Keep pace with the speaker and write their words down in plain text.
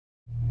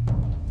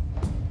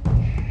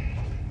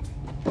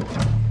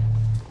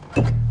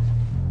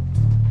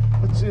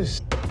What's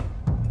this?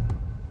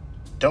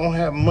 Don't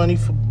have money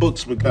for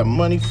books, but got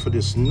money for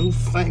this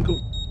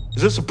newfangled...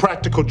 Is this a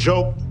practical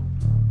joke?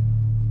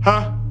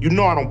 Huh? You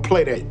know I don't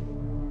play that.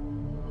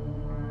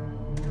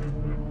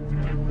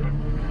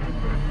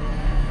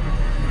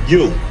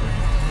 You,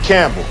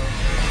 Campbell.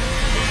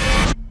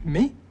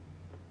 Me?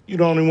 You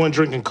the only one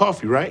drinking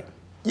coffee, right?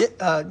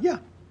 Yeah, yeah.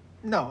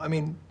 No, I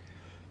mean,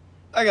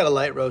 I got a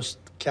light roast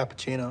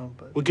cappuccino,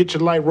 but... Well, get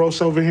your light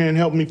roast over here and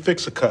help me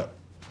fix a cup.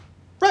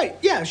 Right,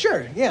 yeah,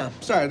 sure, yeah.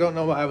 Sorry, I don't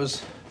know why I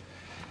was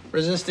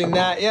resisting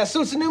that. Yeah,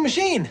 so it's a new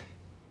machine.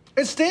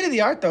 It's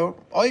state-of-the-art, though.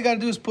 All you gotta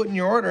do is put in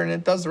your order, and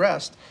it does the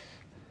rest.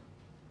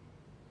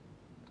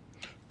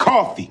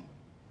 Coffee.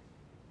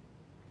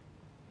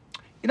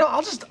 You know,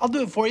 I'll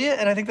do it for you,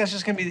 and I think that's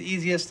just gonna be the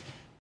easiest.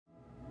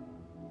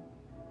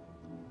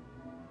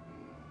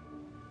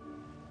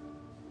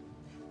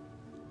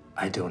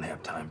 I don't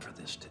have time for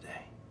this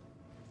today.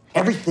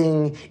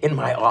 Everything in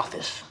my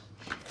office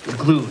is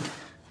glued to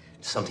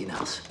something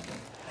else.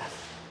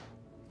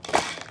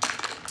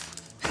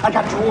 I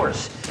got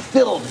drawers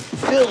filled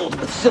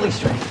with silly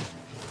string.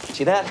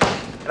 See that?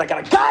 And I got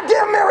a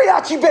goddamn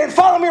mariachi band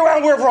following me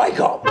around wherever I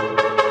go.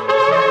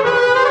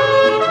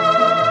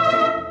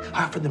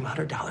 I offered them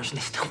 $100 and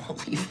they still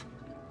won't leave.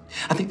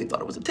 I think they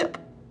thought it was a tip.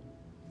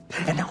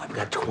 And now I've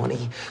got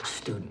 20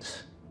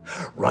 students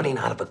running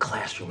out of a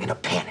classroom in a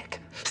panic.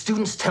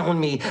 Students telling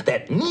me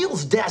that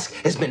Neil's desk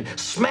has been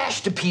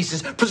smashed to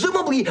pieces,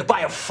 presumably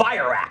by a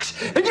fire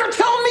axe. And you're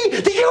telling me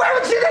that you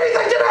haven't seen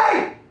anything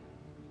today?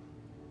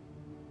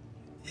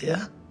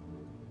 Yeah?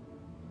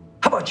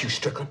 How about you,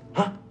 Strickland,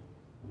 huh?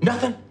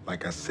 Nothing?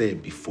 Like I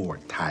said before,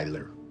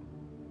 Tyler,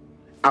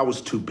 I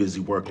was too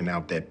busy working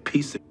out that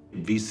piece of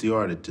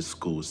VCR that this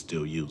school is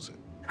still using.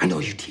 I know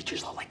you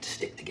teachers all like to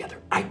stick together.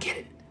 I get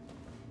it.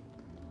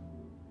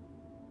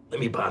 Let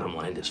me bottom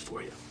line this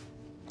for you.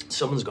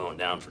 Someone's going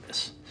down for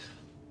this.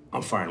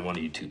 I'm firing one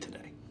of you two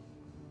today.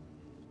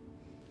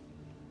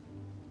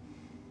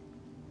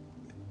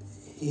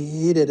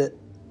 He did it.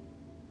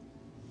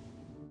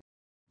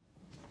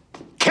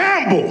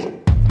 Campbell!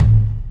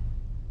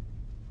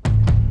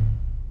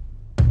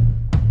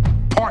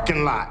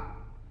 Parking lot.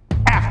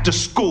 After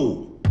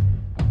school.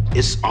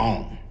 It's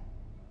on.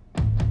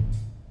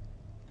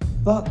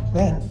 Look,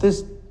 man,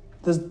 there's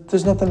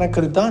nothing I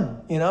could have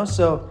done, you know?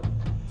 So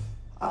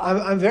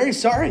I'm very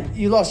sorry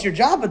you lost your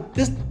job, but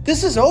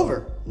this is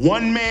over.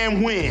 One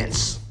man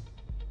wins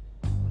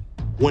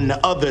when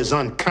the other is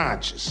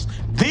unconscious.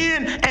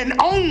 Then and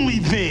only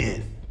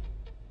then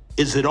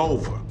is it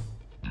over.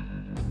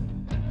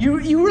 You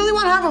really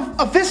want to have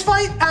a fist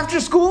fight after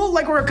school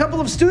like we're a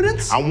couple of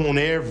students? I want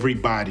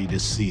everybody to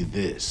see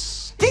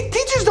this.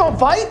 Teachers don't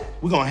fight.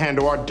 We're gonna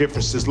handle our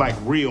differences like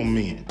real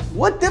men.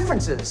 What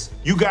differences?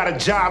 You got a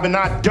job and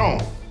I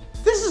don't.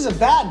 This is a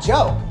bad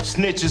joke.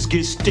 Snitches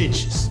get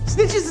stitches.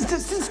 Snitches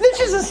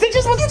and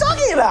stitches? What are you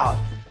talking about?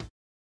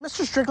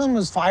 Mr. Strickland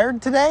was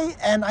fired today,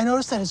 and I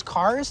noticed that his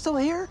car is still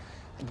here.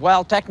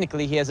 Well,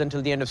 technically, he has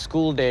until the end of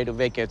school day to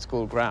vacate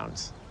school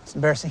grounds. It's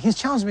embarrassing. He's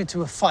challenged me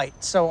to a fight,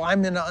 so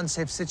I'm in an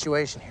unsafe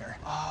situation here.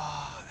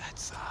 Oh, that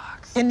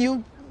sucks. Can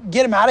you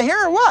get him out of here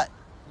or what?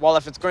 Well,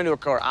 if it's going to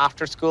occur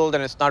after school, then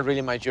it's not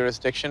really my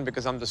jurisdiction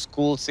because I'm the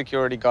school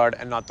security guard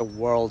and not the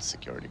world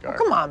security guard.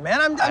 Oh, come on,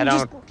 man. I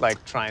don't,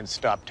 like, try and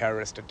stop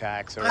terrorist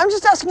attacks or... I'm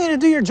just asking you to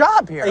do your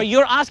job here. But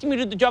you're asking me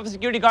to do the job of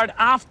security guard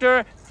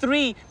after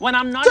 3 when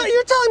I'm not... So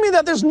you're telling me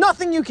that there's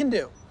nothing you can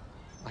do?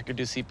 I could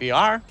do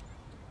CPR.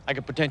 I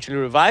could potentially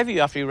revive you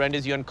after he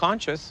renders you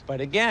unconscious.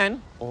 But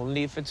again,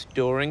 only if it's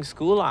during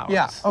school hours.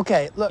 Yeah,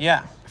 okay, look.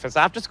 Yeah, if it's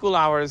after school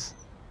hours,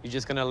 you're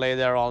just gonna lay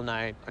there all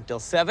night until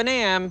 7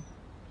 a.m.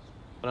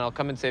 when I'll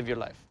come and save your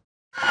life.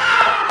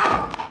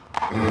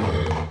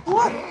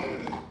 What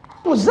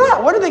was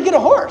that? Where did they get a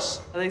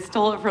horse? They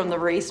stole it from the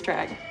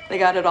racetrack. They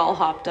got it all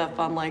hopped up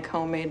on like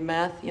homemade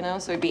meth, you know,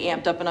 so it'd be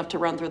amped up enough to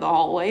run through the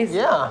hallways.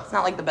 Yeah. It's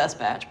not like the best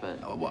batch, but...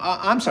 Well,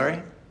 I'm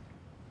sorry.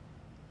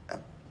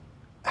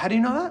 How do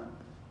you know that?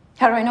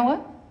 How do I know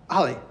what?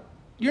 Holly,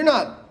 you're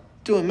not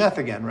doing meth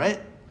again,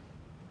 right?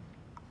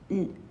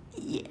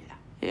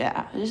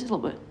 Yeah, just a little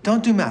bit.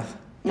 Don't do meth.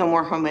 No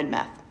more homemade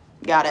meth.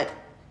 Got it.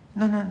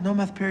 No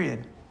meth,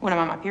 period. When I'm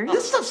on my period?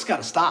 This stuff's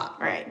gotta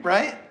stop. Right.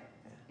 Right?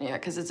 Yeah,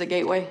 because it's a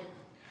gateway.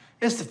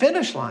 It's the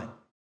finish line.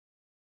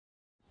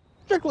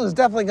 Strickland's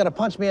definitely gonna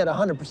punch me at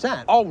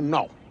 100%. Oh,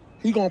 no.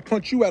 He gonna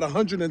punch you at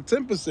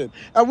 110%,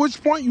 at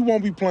which point you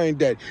won't be playing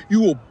dead. You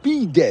will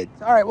be dead.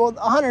 All right, well,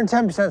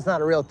 110% is not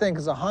a real thing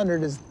because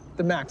 100 is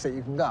the max that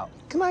you can go.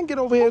 Can I get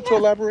over here to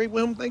elaborate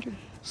with him? Thank you.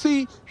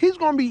 See, he's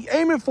gonna be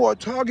aiming for a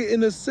target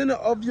in the center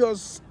of your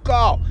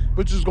skull,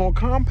 which is gonna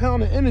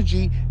compound the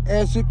energy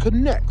as it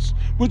connects,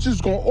 which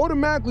is gonna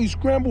automatically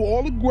scramble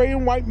all the gray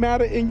and white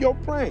matter in your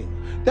brain.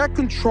 That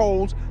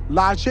controls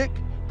logic,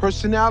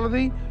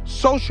 personality,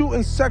 social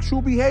and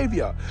sexual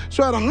behavior.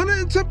 So at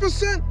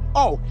 110%,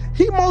 oh,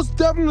 he most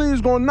definitely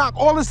is gonna knock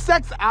all the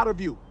sex out of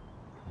you.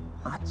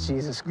 Ah,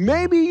 Jesus.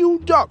 Maybe you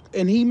duck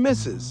and he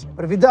misses.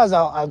 But if he does,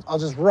 I'll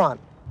just run.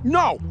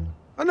 No,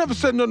 I never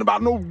said nothing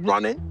about no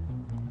running.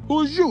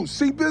 Who's you,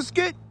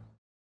 Seabiscuit?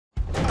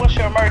 What's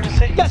your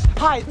emergency? Yes,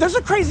 hi. There's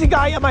a crazy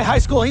guy at my high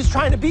school. He's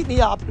trying to beat me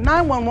up.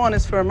 911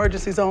 is for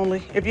emergencies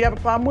only. If you have a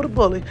problem with a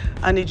bully,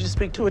 I need you to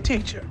speak to a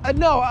teacher.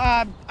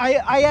 I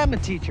am a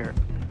teacher.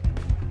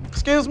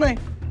 Excuse me?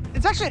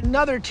 It's actually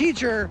another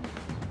teacher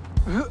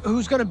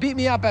who's gonna beat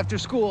me up after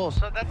school.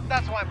 So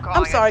that's why I'm calling.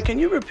 I'm sorry, can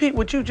you repeat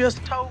what you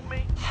just told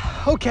me?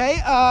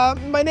 Okay,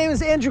 my name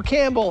is Andrew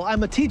Campbell.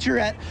 I'm a teacher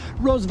at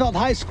Roosevelt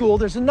High School.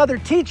 There's another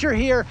teacher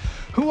here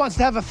who wants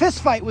to have a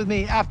fist fight with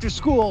me after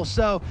school,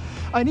 so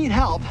I need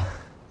help.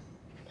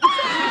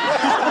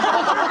 I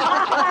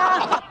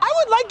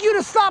would like you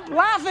to stop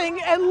laughing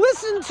and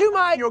listen to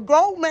my... You're a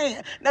grown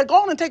man. Now go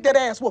on and take that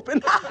ass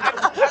whooping.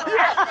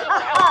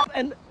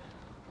 And...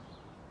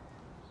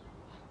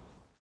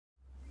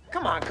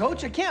 Come on,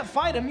 Coach, I can't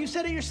fight him. You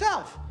said it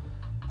yourself.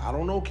 I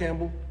don't know,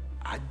 Campbell.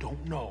 I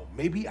don't know.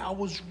 Maybe I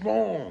was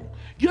wrong.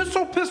 You're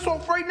so pissed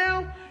off right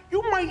now,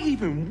 you might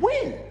even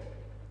win.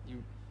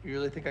 You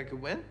really think I could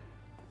win?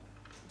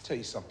 I'll tell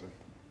you something.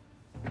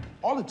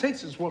 All it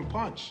takes is one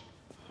punch.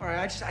 All right,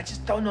 I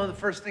just don't know the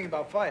first thing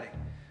about fighting.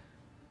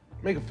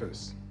 Make a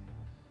fist.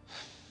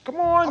 Come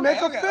on,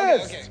 make a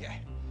fist.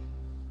 Okay.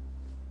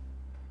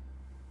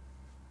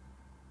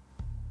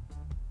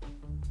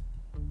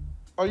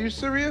 Are you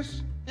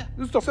serious? Yeah.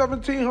 This is the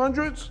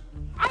 1700s?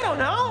 I don't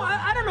know.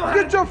 I don't know how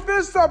Get your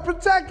fists up.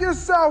 Protect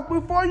yourself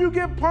before you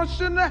get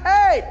punched in the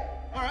head.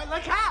 All right,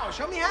 like how?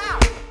 Show me how.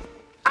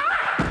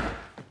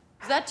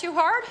 Is that too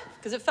hard?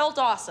 Because it felt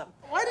awesome.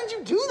 Why did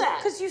you do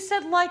that? Because you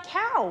said like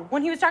how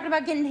when he was talking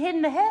about getting hit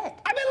in the head.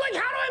 I mean,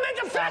 like, how do I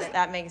make a Got fist? it.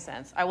 That makes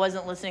sense. I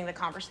wasn't listening to the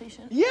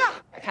conversation. Yeah.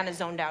 I kind of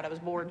zoned out. I was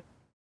bored.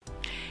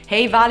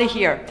 Hey, Vali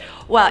here.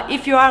 Well,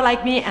 if you are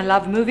like me and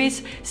love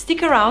movies,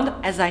 stick around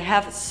as I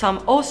have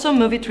some awesome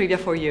movie trivia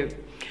for you.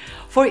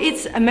 For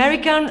its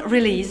American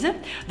release,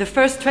 the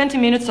first 20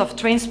 minutes of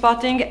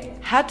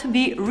Trainspotting had to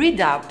be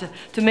redubbed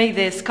to make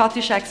the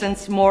Scottish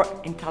accents more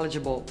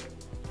intelligible.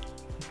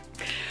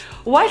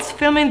 Whilst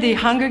filming The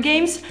Hunger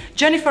Games,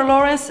 Jennifer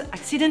Lawrence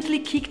accidentally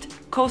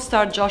kicked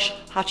co-star Josh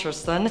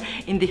Hutcherson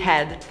in the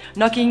head,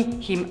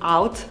 knocking him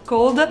out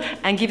cold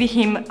and giving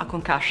him a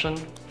concussion.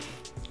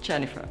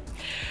 Jennifer.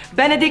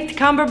 Benedict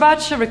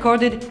Cumberbatch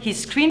recorded his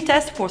screen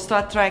test for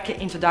Star Trek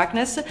Into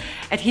Darkness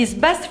at his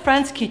best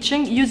friend's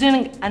kitchen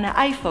using an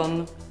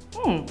iPhone.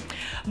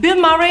 Bill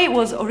Murray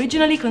was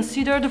originally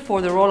considered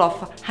for the role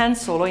of Han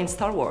Solo in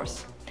Star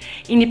Wars.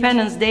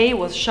 Independence Day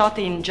was shot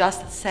in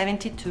just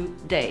 72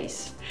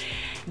 days.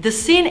 The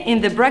scene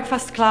in the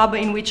Breakfast Club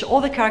in which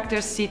all the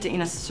characters sit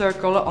in a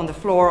circle on the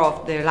floor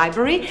of the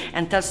library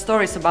and tell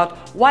stories about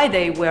why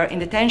they were in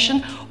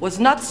detention was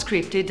not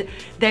scripted.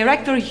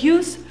 Director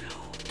Hughes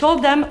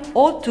told them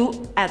all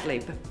to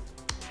ad-lib.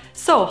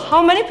 So,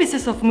 how many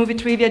pieces of movie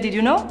trivia did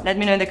you know? Let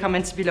me know in the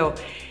comments below.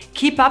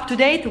 Keep up to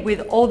date with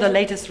all the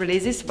latest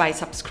releases by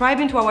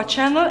subscribing to our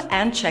channel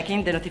and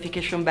checking the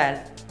notification bell.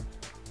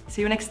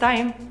 See you next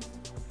time!